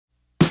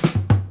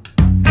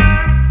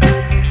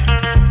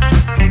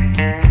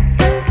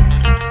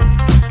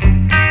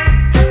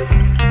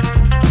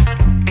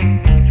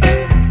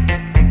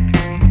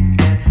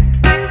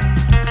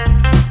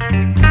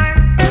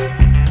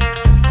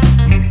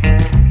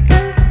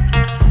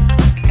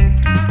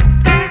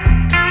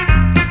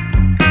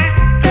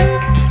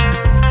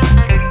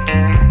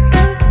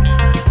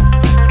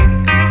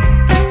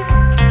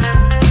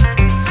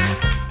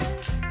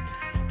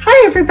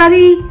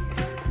everybody.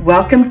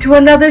 Welcome to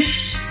another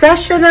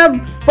session of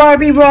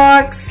Barbie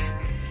Rocks.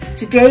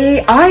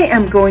 Today I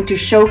am going to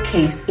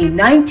showcase a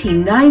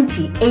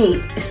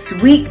 1998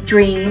 Sweet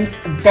Dreams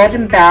bed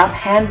and bath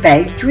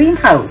handbag dream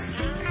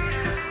house.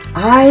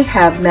 I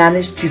have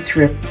managed to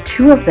thrift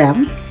two of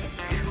them.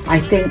 I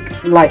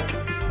think like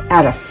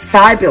at a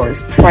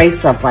fabulous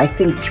price of I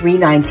think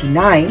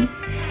 $3.99,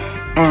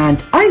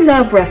 and I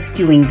love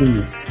rescuing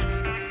these.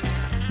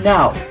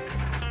 Now,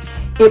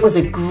 it was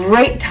a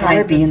great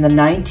time in the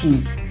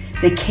 90s.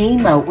 They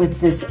came out with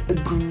this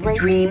great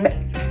dream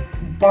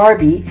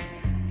Barbie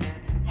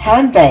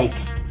handbag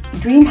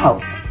dream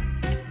house.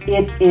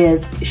 It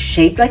is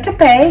shaped like a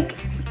bag.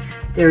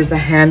 There's a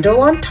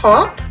handle on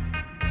top,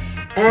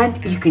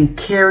 and you can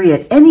carry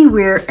it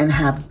anywhere and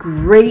have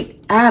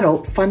great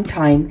adult fun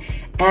time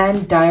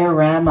and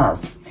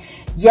dioramas.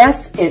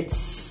 Yes, it's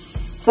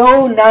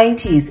so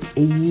 90s.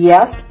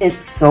 Yes,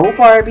 it's so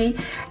Barbie.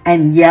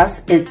 And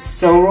yes, it's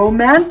so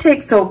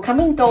romantic. So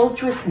come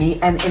indulge with me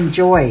and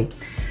enjoy.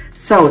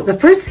 So the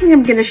first thing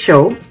I'm going to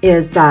show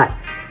is that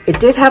it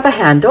did have a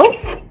handle.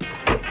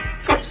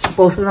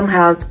 Both of them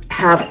have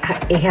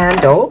a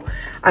handle.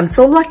 I'm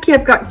so lucky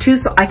I've got two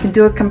so I can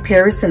do a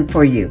comparison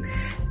for you.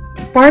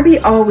 Barbie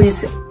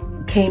always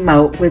came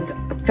out with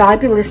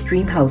fabulous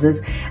dream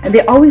houses, and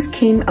they always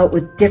came out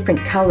with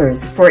different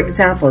colors. For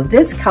example,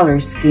 this color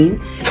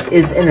scheme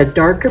is in a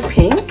darker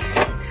pink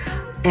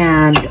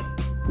and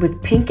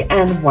with pink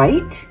and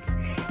white.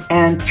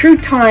 And through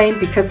time,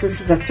 because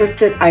this is a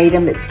thrifted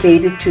item, it's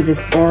faded to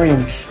this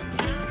orange.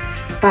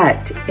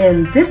 But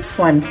in this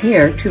one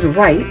here to the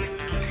right,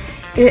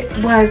 it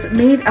was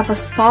made of a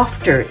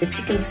softer, if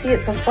you can see,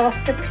 it's a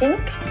softer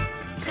pink.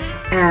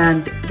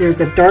 And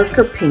there's a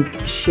darker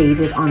pink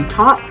shaded on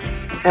top,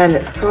 and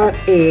it's got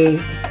a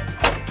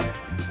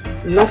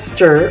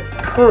luster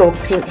pearl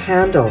pink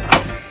handle.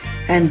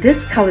 And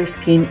this color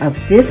scheme of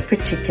this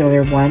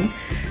particular one,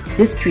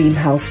 this dream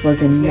house,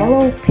 was in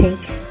yellow, pink,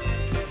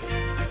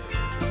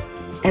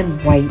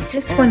 and white.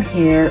 This one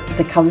here,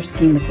 the color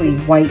scheme is really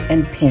white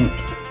and pink.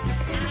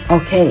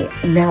 Okay,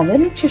 now let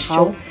me just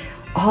show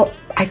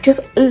I just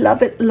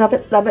love it, love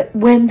it, love it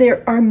when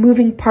there are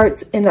moving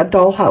parts in a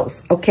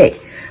dollhouse. Okay,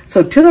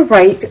 so to the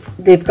right,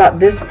 they've got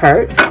this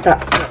part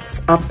that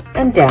flips up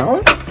and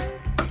down.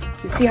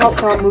 You see how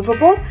it's all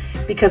movable?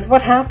 Because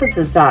what happens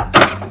is that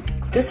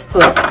this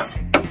flips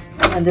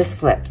and this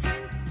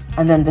flips.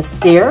 And then the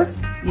stair,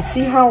 you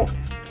see how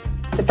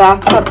the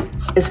bathtub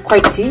is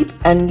quite deep,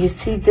 and you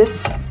see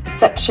this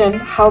section,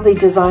 how they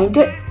designed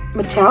it,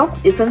 Mattel.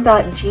 Isn't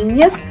that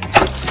genius?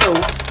 So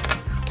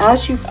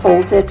as you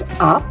fold it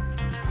up,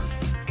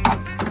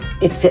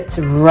 it fits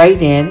right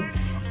in.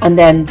 And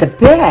then the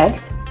bed,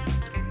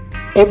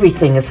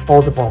 everything is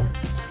foldable.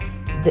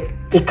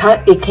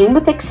 It came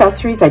with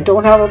accessories. I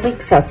don't have all the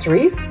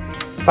accessories,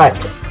 but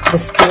the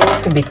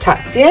stool can be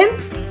tucked in.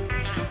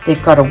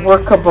 They've got a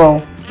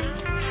workable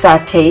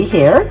satay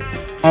here.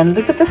 And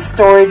look at the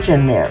storage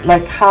in there.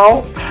 Like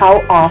how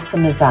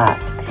awesome is that?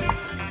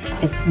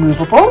 It's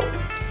movable.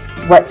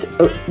 What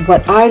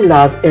I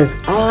love is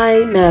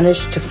I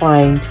managed to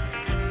find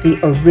the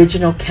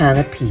original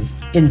canopy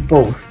in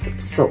both.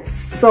 So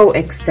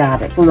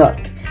ecstatic. Look,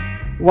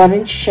 one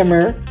in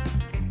shimmer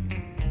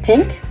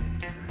pink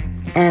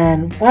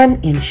and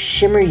one in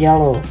shimmer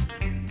yellow.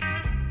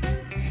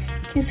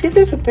 Can you see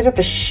there's a bit of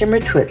a shimmer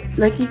to it?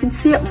 Like you can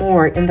see it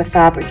more in the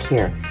fabric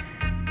here.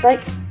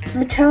 Like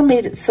Mattel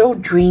made it so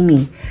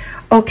dreamy.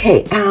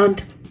 Okay,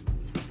 and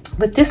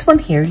with this one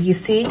here, you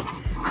see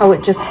how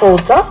it just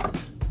folds up?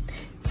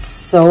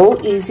 So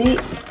easy,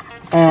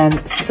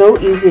 and so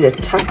easy to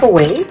tuck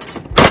away.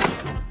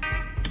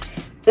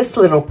 This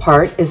little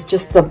part is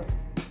just the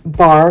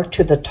bar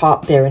to the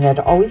top there, and it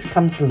always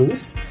comes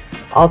loose.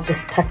 I'll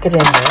just tuck it in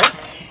there.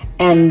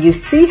 And you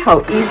see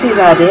how easy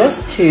that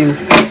is to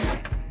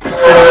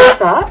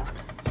close up.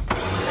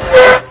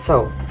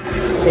 So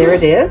there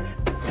it is.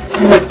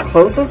 It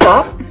closes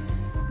up.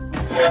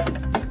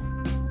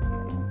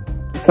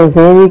 So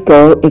there we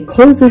go. It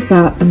closes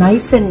up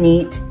nice and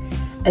neat.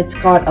 It's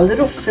got a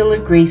little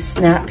filigree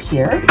snap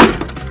here.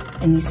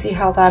 And you see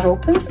how that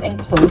opens and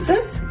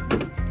closes?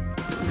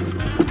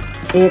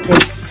 It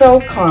is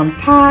so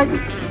compact.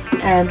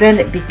 And then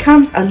it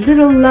becomes a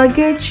little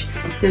luggage.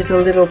 There's a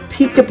little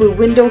peekaboo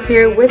window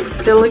here with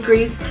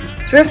filigrees,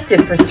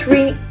 thrifted for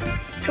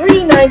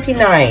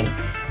 $3.99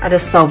 at a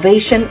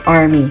Salvation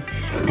Army.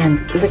 And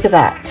look at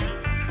that.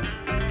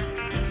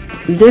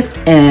 Lift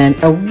and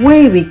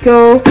away we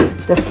go.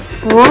 The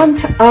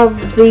front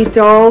of the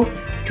doll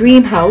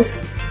dream house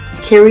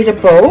carried a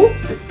bow,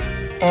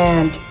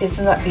 and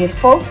isn't that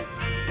beautiful?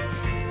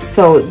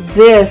 So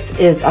this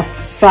is a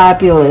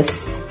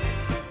fabulous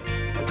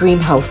dream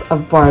house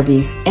of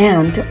Barbies,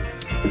 and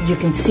you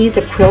can see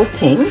the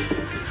quilting.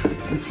 You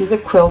can see the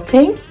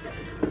quilting,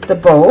 the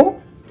bow,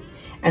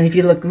 and if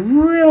you look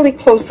really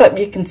close up,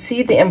 you can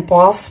see the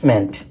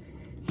embossment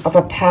of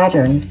a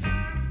pattern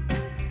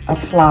of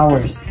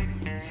flowers.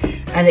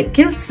 And it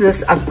gives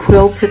this a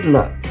quilted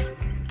look.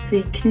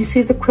 So can you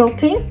see the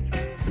quilting?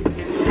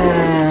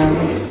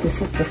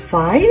 This is the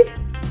side.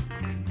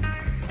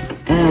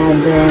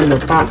 And then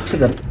we're back to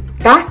the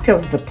back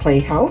of the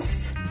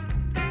playhouse.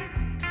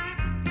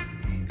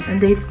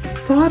 And they've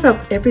thought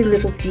of every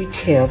little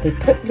detail. They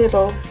put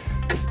little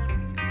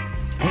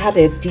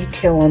added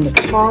detail on the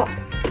top.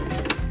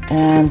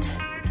 And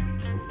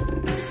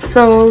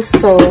so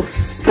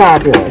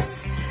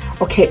fabulous.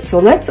 Okay, so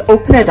let's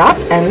open it up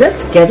and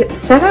let's get it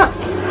set up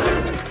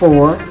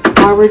for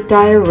our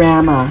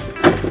diorama.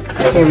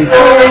 Here we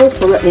go.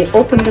 So let me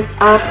open this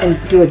up and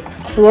do a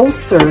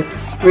closer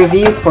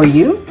review for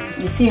you.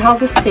 You see how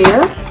the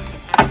stair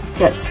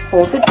gets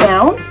folded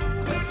down?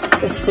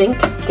 The sink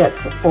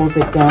gets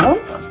folded down.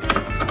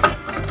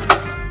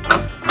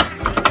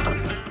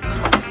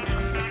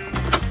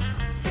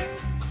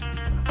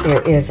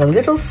 There is a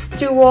little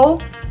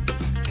stool,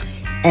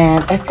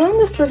 and I found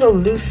this little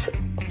loose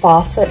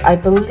faucet. I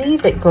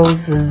believe it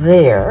goes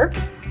there.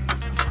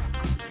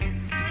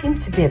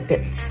 Seems to be a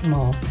bit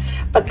small,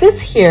 but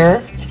this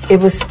here, it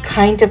was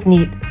kind of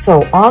neat.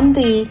 So on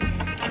the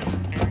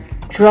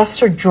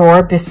dresser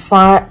drawer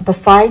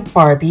beside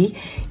Barbie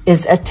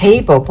is a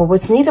table, but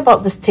what's neat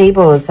about this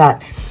table is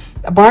that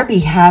Barbie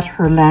had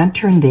her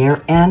lantern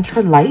there and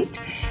her light,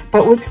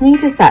 but what's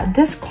neat is that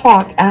this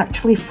clock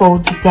actually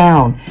folds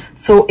down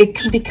so it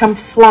can become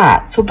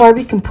flat, so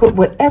Barbie can put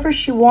whatever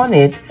she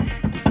wanted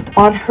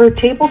on her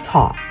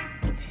tabletop.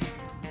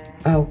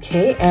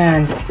 Okay,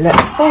 and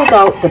let's fold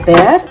out the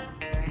bed.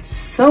 It's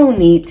so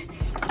neat.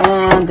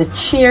 And the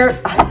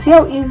chair, see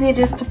how easy it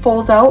is to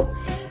fold out?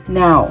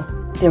 Now,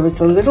 there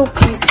was a little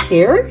piece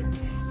here,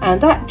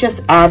 and that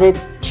just added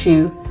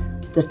to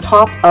the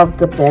top of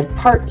the bed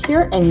part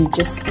here, and you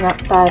just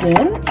snap that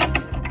in.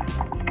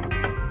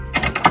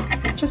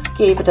 It just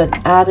gave it an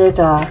added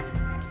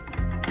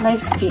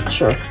nice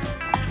feature.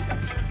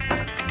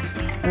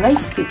 A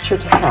nice feature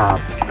to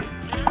have.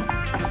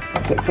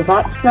 Okay, so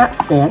that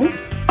snaps in.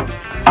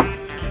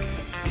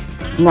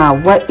 Now,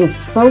 what is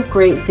so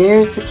great,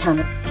 there's the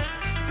canopy.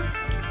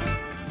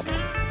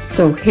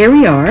 So here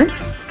we are,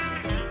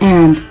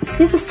 and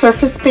see the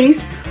surface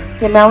space,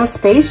 the amount of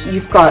space?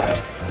 You've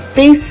got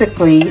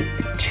basically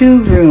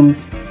 2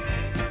 rooms,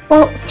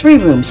 well, 3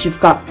 rooms. You've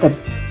got the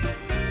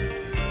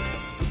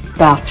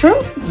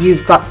bathroom,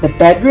 you've got the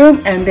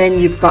bedroom, and then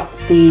you've got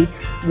the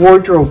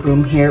wardrobe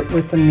room here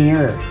with a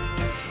mirror.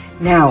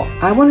 Now,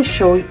 I want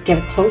to get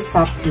a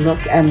close-up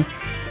look and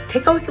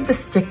take a look at the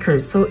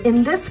stickers. So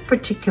in this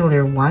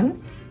particular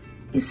one,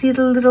 you see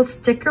the little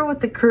sticker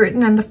with the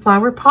curtain and the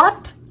flower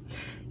pot?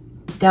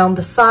 Down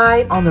the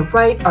side on the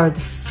right are the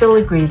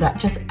filigree that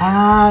just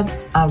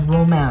adds a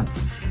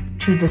romance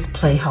to this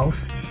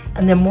playhouse.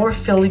 And then more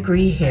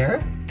filigree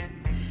here.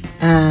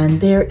 And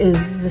there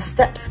is the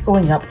steps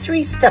going up,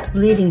 3 steps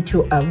leading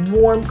to a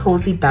warm,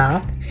 cozy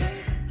bath.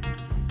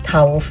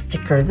 Towel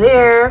sticker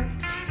there.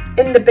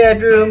 In the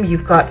bedroom,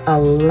 you've got a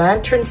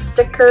lantern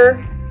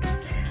sticker.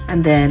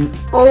 And then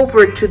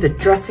over to the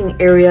dressing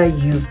area,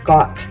 you've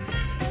got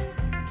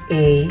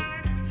a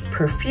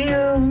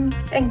perfume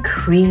and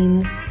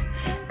creams.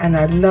 And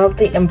I love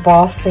the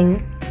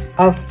embossing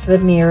of the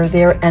mirror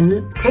there.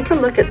 And take a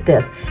look at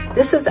this.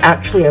 This is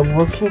actually a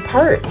working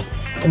part.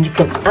 And you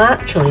can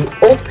actually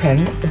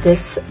open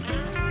this.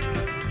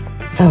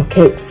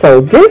 Okay, so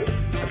this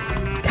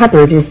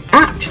cupboard is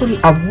actually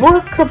a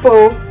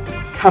workable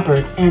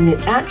cupboard. And it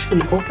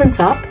actually opens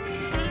up.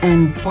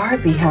 And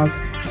Barbie has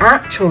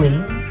actually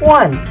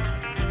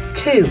 1,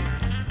 2,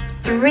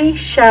 3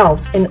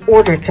 shelves in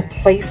order to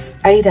place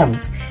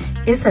items.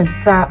 Isn't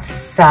that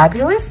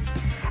fabulous?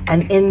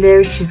 And in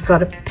there, she's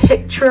got a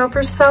picture of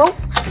herself.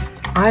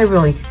 I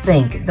really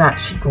think that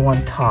should go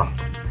on top.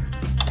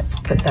 Let's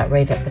put that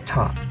right at the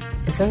top.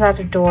 Isn't that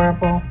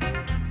adorable?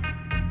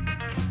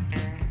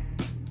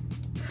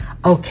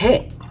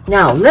 Okay,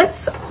 now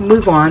let's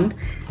move on.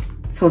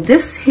 So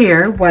this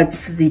here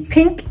was the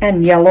pink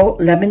and yellow,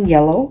 lemon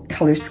yellow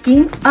color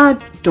scheme.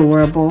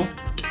 Adorable.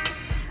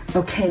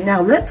 Okay,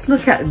 now let's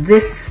look at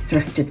this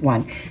thrifted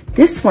one.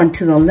 This one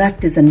to the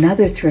left is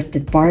another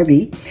thrifted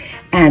Barbie,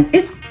 and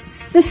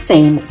it's the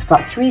same. It's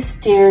got 3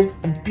 stairs,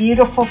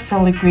 beautiful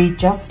filigree,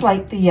 just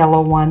like the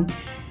yellow one.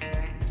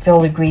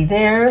 Filigree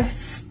there.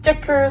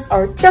 Stickers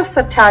are just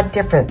a tad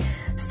different.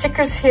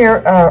 Stickers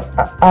here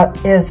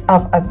is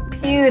of a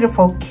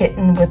beautiful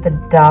kitten with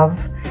a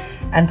dove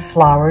and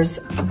flowers.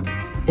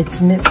 It's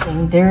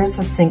missing, there's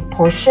the sink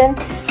portion.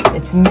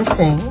 It's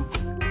missing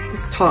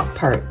this top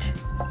part.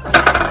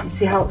 You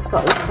see how it's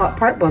got the top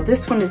part? Well,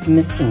 this one is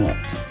missing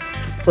it.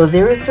 So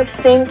there is the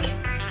sink,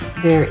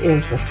 there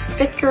is the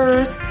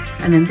stickers,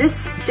 and in this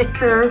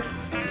sticker,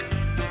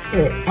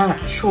 it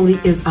actually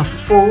is a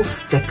full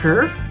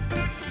sticker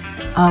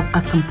of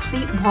a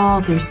complete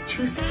wall. There's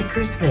 2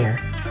 stickers there,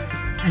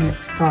 and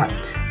it's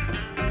got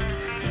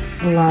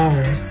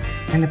flowers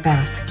and a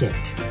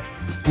basket.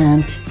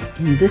 And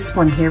in this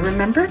one here,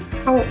 remember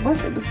how it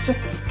was? It was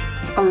just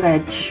a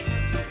ledge.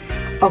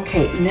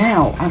 Okay,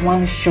 now I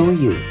want to show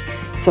you.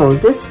 So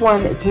this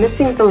one is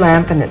missing the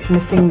lamp and it's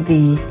missing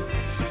the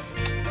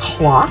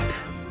clock,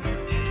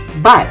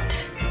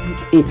 but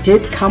it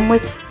did come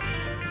with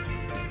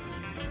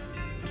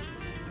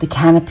the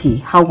canopy.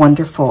 How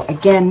wonderful.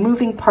 Again,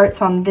 moving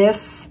parts on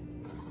this.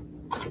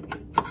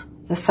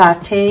 The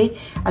satay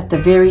at the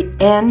very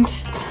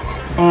end.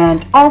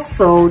 And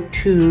also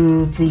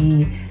to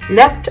the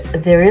left,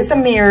 there is a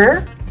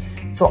mirror.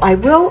 So I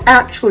will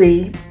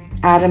actually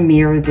add a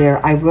mirror there.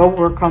 I will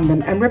work on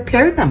them and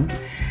repair them.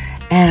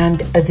 And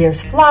there's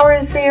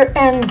flowers there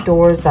and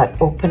doors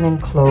that open and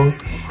close.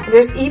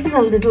 There's even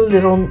a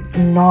little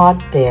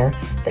nod there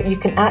that you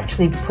can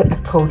actually put a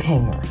coat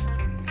hanger.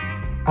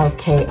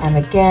 Okay, and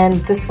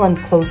again, this one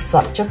closes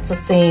up just the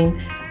same,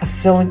 a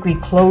filigree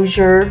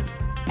closure,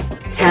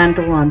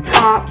 handle on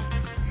top,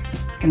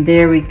 and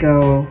there we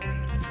go.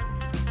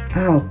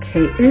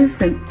 Okay,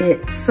 isn't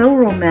it so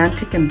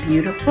romantic and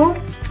beautiful?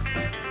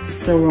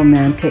 So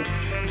romantic.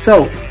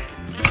 So,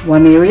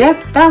 one area,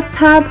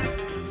 bathtub,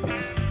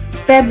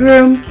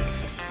 bedroom,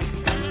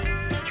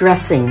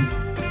 dressing,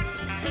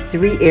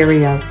 3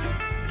 areas.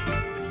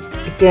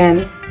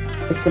 Again,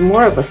 it's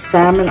more of a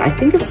salmon. I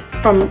think it's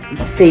from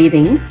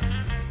fading.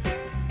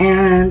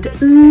 And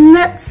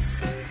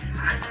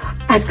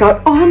I've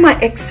got all my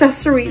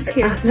accessories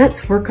here.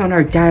 Let's work on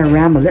our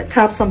diorama. Let's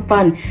have some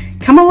fun.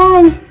 Come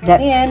along.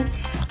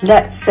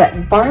 Let's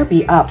set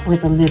Barbie up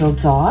with a little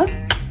dog.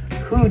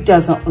 Who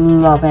doesn't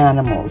love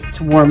animals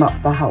to warm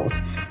up the house?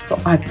 So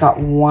I've got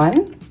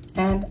 1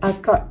 and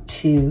I've got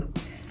 2.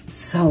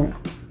 So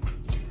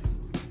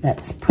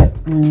let's put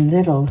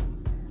little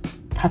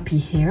puppy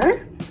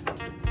here.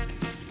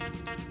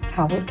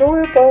 How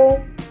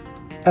adorable.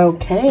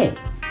 Okay.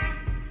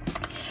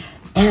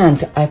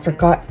 And I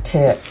forgot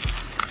to,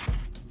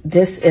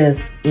 this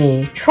is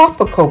a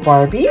tropical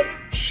Barbie.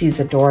 She's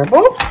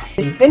adorable.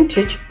 A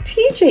vintage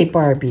PJ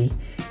Barbie.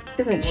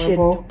 Isn't she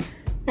adorable?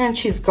 And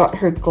she's got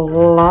her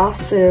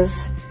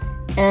glasses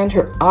and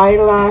her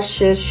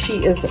eyelashes.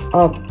 She is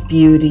a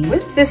beauty.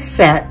 With this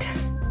set,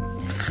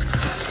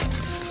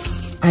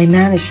 I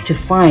managed to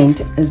find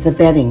the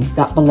bedding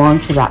that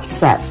belonged to that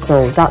set.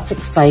 So that's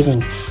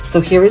exciting.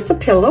 So here is the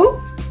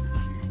pillow.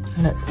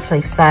 Let's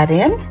place that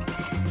in.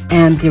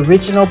 And the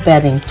original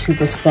bedding to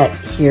the set.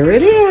 Here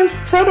it is.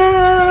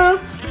 Ta-da!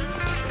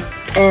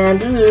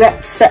 And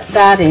let's set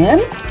that in.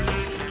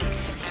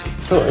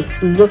 So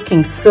it's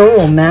looking so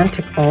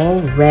romantic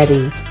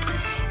already.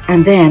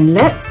 And then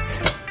let's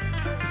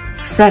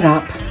set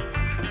up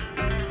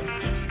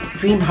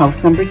dream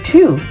house number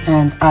 2.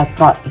 And I've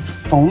got a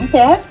foam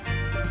bed.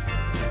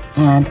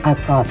 And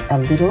I've got a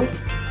little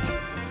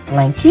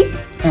blankie.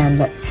 And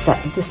let's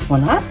set this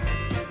one up.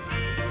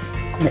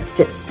 And it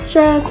fits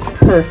just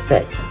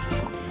perfect.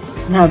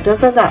 Now,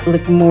 doesn't that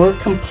look more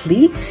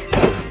complete?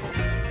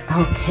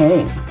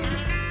 Okay.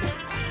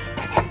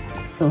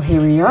 So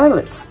here we are.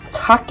 Let's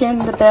tuck in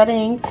the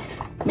bedding.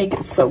 Make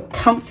it so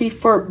comfy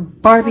for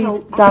Barbie's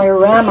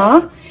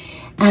diorama.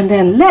 And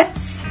then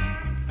let's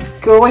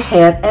go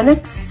ahead and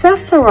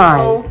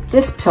accessorize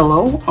this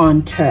pillow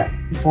onto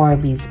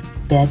Barbie's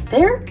bed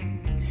there.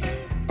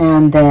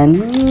 And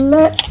then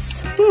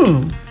let's,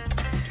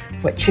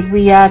 what should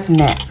we add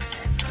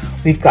next?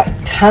 We've got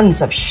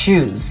tons of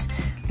shoes.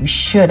 We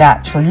should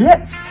actually,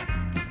 let's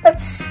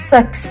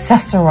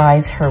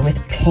accessorize her with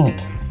pink.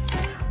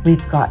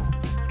 We've got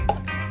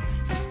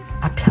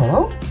a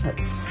pillow.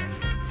 Let's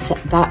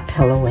set that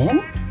pillow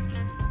in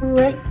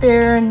right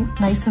there,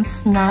 nice and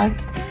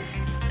snug.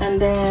 And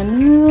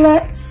then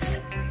let's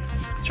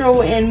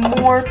throw in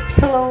more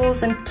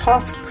pillows and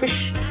toss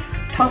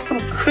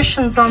some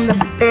cushions on the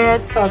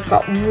bed. So I've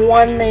got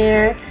 1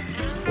 there,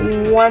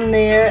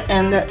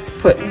 and let's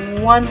put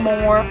 1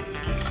 more.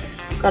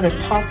 Got a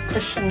toss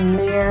cushion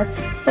there.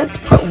 Let's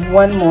put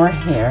 1 more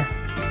here.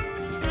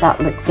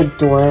 That looks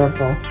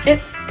adorable.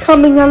 It's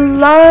coming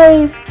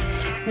alive.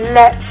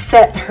 Let's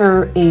set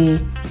her a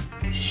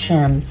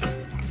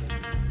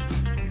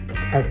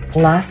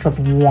glass of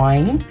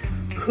wine.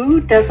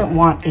 Who doesn't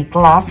want a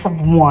glass of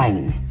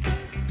wine?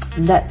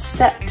 Let's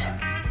set,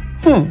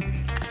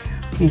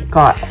 we've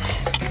got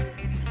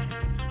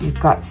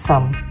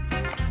some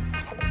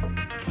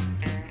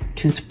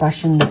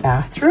toothbrush in the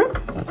bathroom.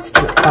 Let's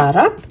flip that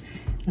up.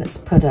 Let's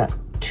put a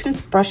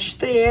toothbrush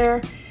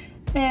there,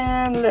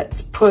 and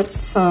let's put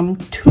some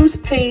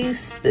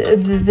toothpaste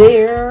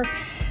there.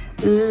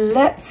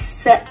 Let's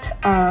set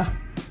a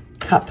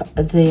cup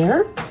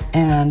there,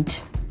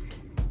 and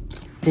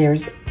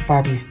there's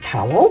Barbie's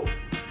towel.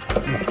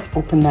 Let's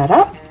open that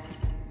up,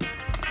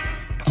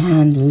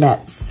 and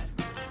let's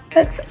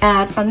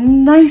add a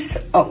nice,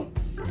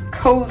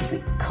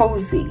 cozy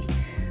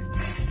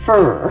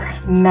fur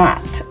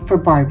mat for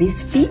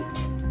Barbie's feet.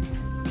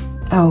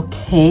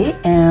 Okay,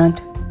 and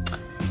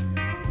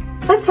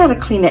let's add a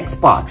Kleenex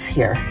box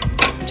here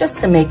just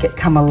to make it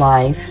come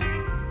alive.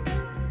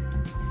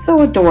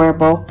 So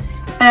adorable.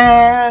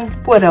 And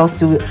what else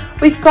do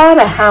we've got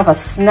to have a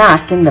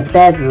snack in the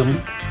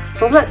bedroom.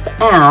 So let's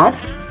add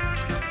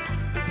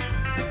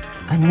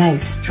a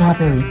nice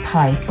strawberry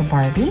pie for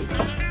Barbie.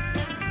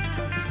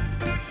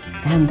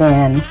 And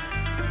then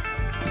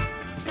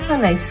a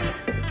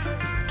nice,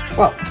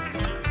 well,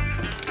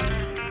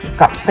 we've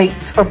got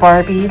plates for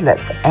Barbie.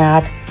 Let's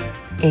add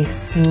a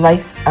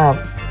slice of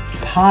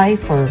pie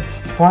for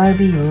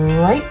Barbie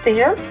right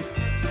there.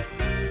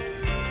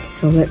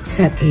 So let's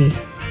set a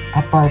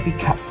Barbie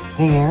cup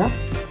there.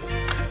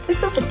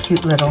 This is a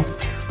cute little,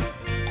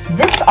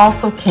 this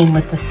also came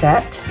with the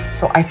set,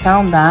 so I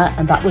found that,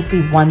 and that would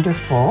be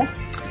wonderful.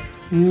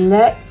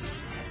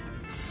 Let's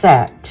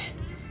set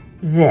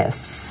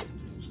this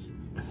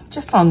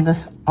just on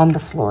the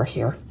floor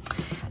here.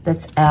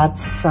 Let's add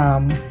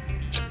some,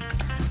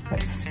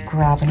 let's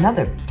grab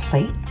another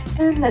plate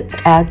and let's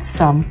add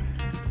some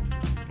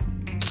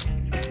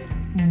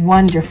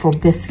wonderful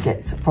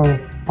biscuits for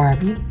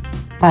Barbie,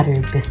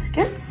 butter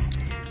biscuits.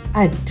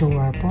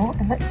 Adorable.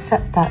 And let's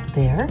set that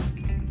there.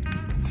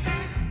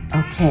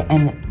 Okay,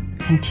 and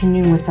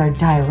continuing with our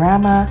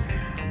diorama,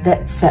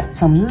 let's set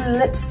some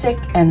lipstick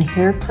and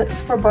hair clips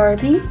for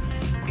Barbie.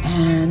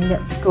 And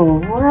let's go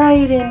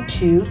right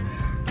into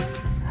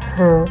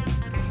her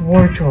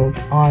wardrobe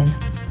on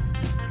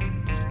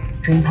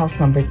Dream House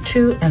number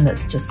 2, and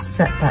let's just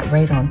set that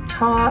right on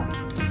top.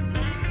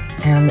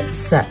 And let's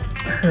set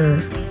her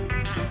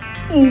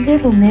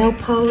little nail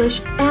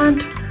polish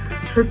and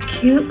her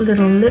cute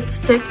little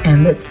lipstick,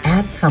 and let's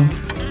add some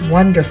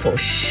wonderful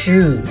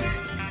shoes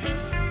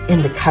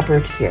in the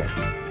cupboard here.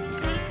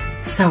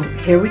 So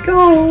here we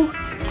go.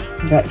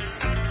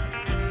 Let's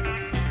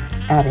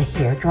add a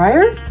hair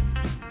dryer.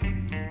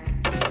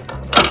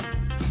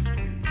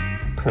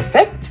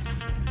 Perfect.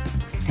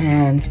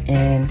 And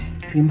in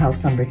Dream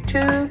House number 2,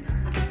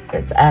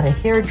 let's add a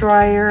hair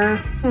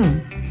dryer.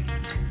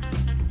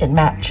 It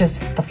matches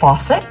the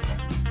faucet,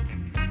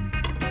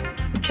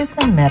 which is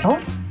a metal.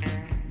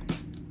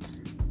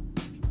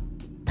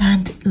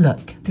 And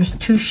look, there's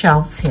 2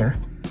 shelves here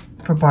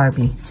for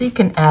Barbie, so you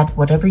can add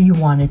whatever you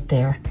wanted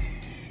there.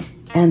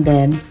 And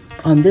then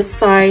on this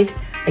side,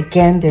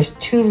 again, there's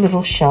 2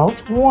 little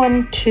shelves.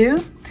 1,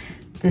 2.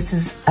 This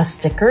is a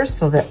sticker,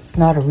 so that's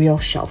not a real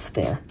shelf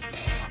there.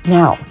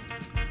 Now,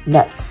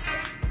 let's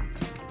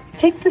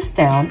take this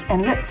down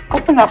and let's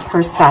open up her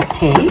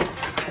satay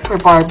where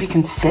Barbie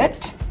can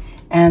sit.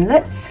 And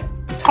let's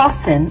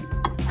toss in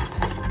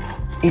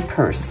a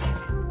purse.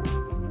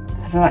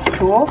 Isn't that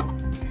cool?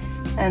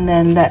 And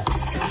then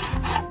let's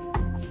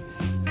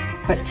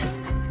put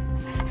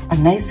a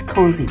nice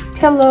cozy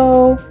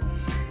pillow.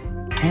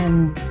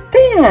 And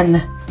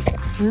then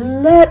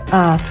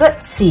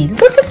let's see,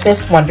 look at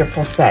this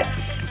wonderful set.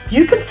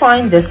 You can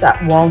find this at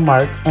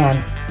Walmart,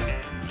 and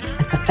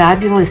it's a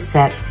fabulous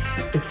set.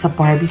 It's a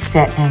Barbie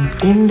set, and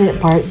in the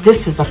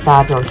this is a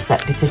fabulous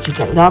set because you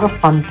get a lot of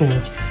fun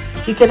things.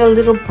 You get a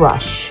little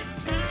brush.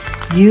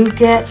 You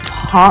get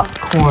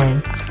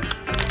popcorn.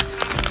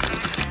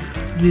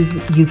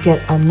 You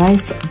get a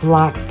nice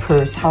black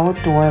purse. How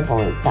adorable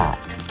is that?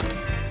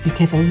 You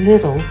get a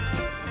little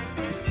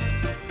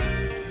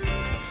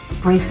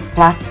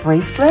black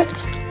bracelet,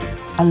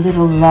 a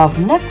little love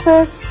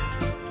necklace.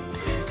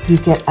 You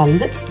get a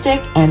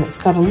lipstick, and it's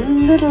got a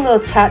little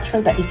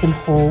attachment that you can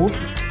hold.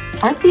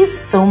 Aren't these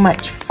so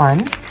much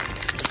fun?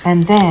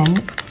 And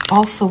then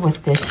also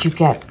with this, you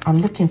get, I'm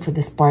looking for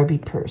this Barbie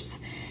purse.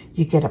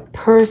 You get a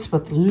purse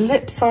with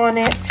lips on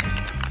it.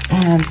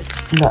 And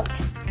look,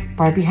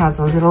 Barbie has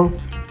a little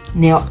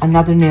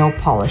another nail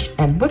polish.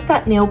 And with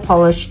that nail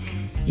polish,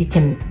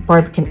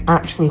 Barbie can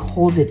actually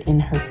hold it in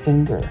her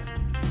finger.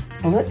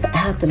 So let's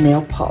add the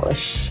nail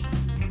polish.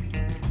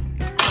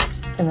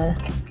 Just gonna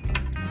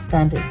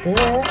stand it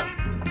there.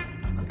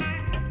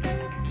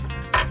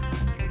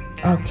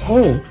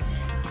 Okay,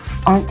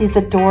 aren't these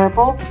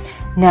adorable?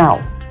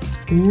 Now,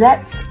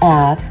 let's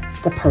add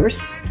the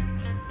purse.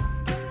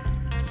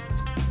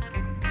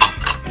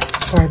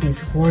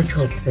 Barbie's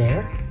wardrobe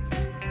there.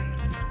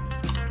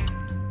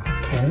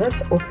 Okay,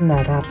 let's open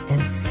that up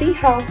and see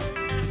how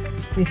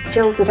we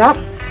filled it up.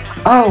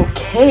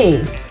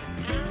 Okay.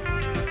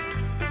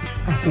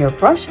 A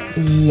hairbrush,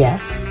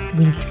 yes,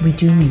 we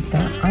do need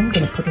that. I'm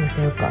gonna put a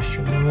hairbrush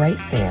right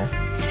there.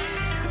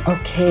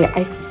 Okay,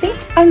 I think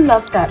I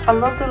love that. I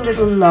love the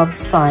little love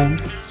sign,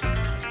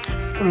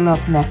 the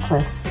love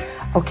necklace.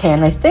 Okay,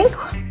 and I think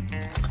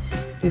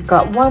we've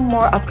got one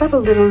more. I've got a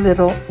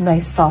little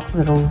nice soft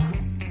little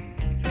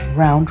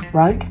round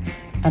rug,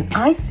 and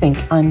I think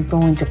I'm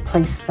going to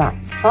place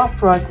that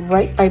soft rug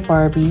right by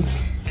Barbie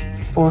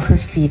for her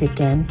feet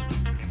again.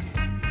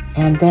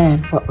 And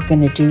then what we're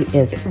going to do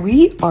is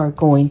we are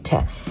going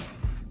to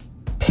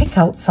pick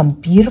out some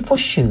beautiful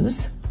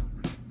shoes.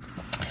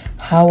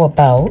 How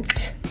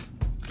about,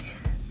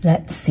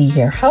 let's see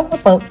here. How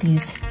about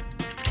these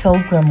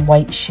Pilgrim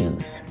white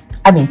shoes?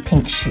 I mean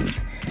pink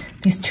shoes.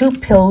 These 2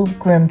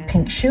 Pilgrim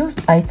pink shoes,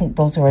 I think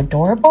those are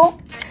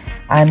adorable.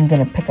 I'm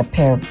going to pick a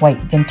pair of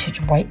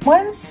vintage white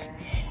ones.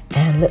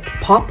 And let's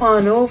pop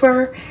on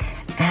over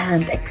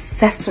and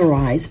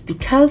accessorize.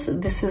 Because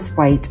this is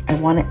white, I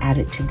want to add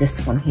it to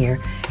this one here.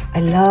 I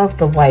love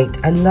the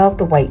white. I love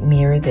the white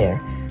mirror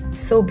there.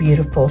 So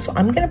beautiful. So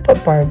I'm going to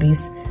put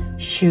Barbie's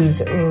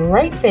shoes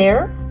right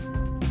there.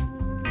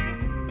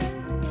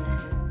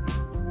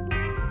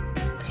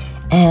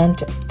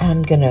 And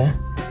I'm going to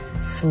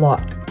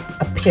slot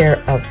a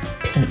pair of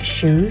pink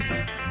shoes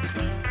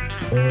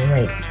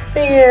right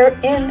there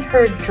in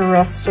her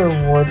dresser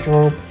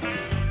wardrobe.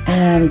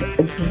 And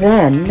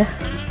then,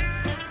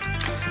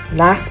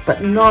 last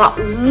but not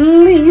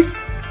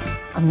least,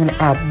 I'm gonna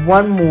add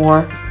one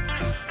more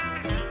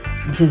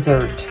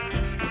dessert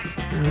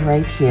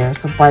right here.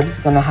 So Barbie's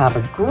gonna have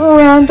a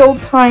grand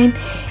old time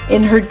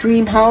in her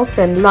dream house.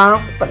 And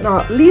last but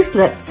not least,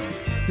 let's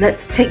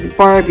take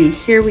Barbie.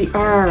 Here we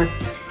are,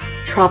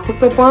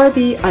 Tropical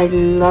Barbie. I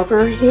love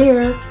her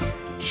hair.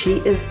 She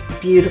is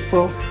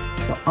beautiful.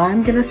 So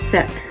I'm gonna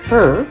set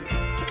her.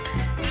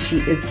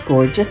 She is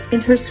gorgeous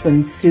in her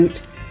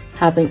swimsuit,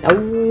 having a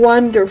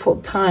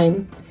wonderful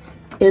time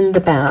in the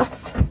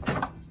bath.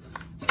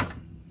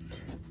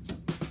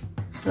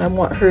 And I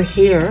want her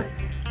hair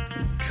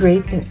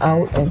draping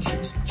out, and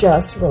she's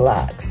just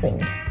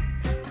relaxing.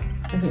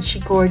 Isn't she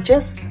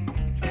gorgeous?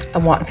 I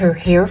want her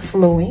hair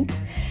flowing,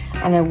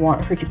 and I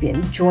want her to be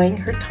enjoying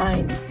her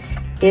time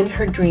in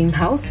her dream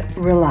house,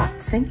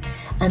 relaxing.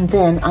 And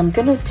then I'm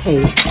gonna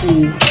take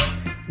the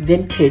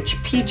vintage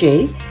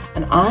PJ,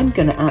 and I'm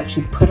gonna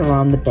actually put her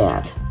on the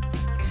bed.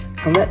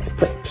 So let's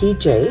put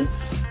PJ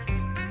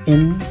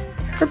in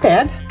her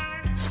bed,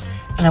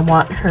 and I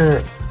want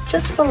her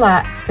just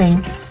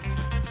relaxing,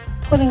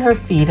 putting her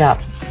feet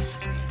up.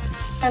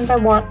 And I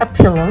want a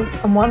pillow.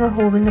 I want her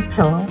holding a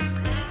pillow.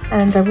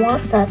 And I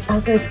want that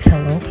other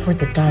pillow for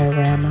the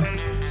diorama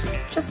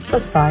just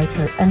beside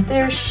her. And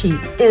there she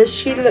is.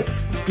 She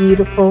looks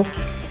beautiful.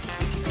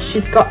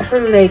 She's got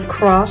her leg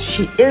crossed.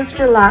 She is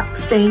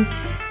relaxing.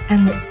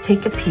 And let's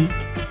take a peek.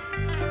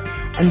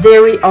 And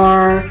there we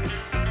are.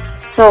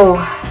 So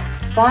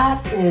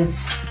that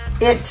is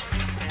it.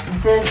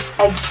 This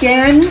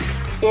again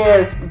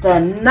is the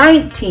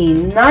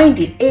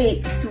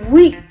 1998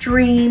 Sweet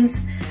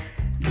Dreams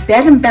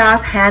Bed and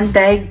Bath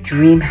Handbag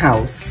Dream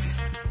House.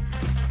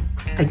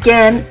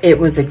 Again, it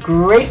was a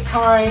great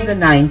time in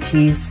the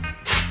 90s.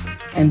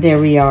 And there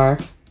we are.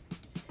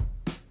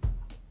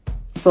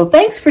 So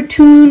thanks for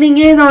tuning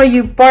in, all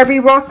you Barbie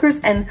rockers,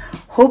 and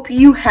hope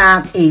you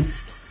have a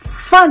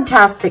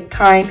fantastic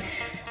time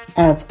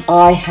as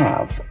I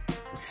have.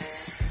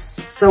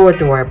 So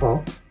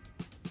adorable.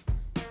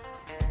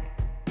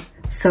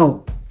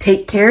 So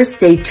take care,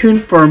 stay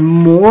tuned for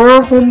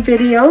more home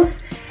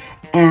videos,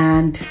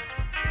 and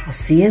I'll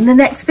see you in the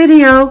next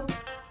video.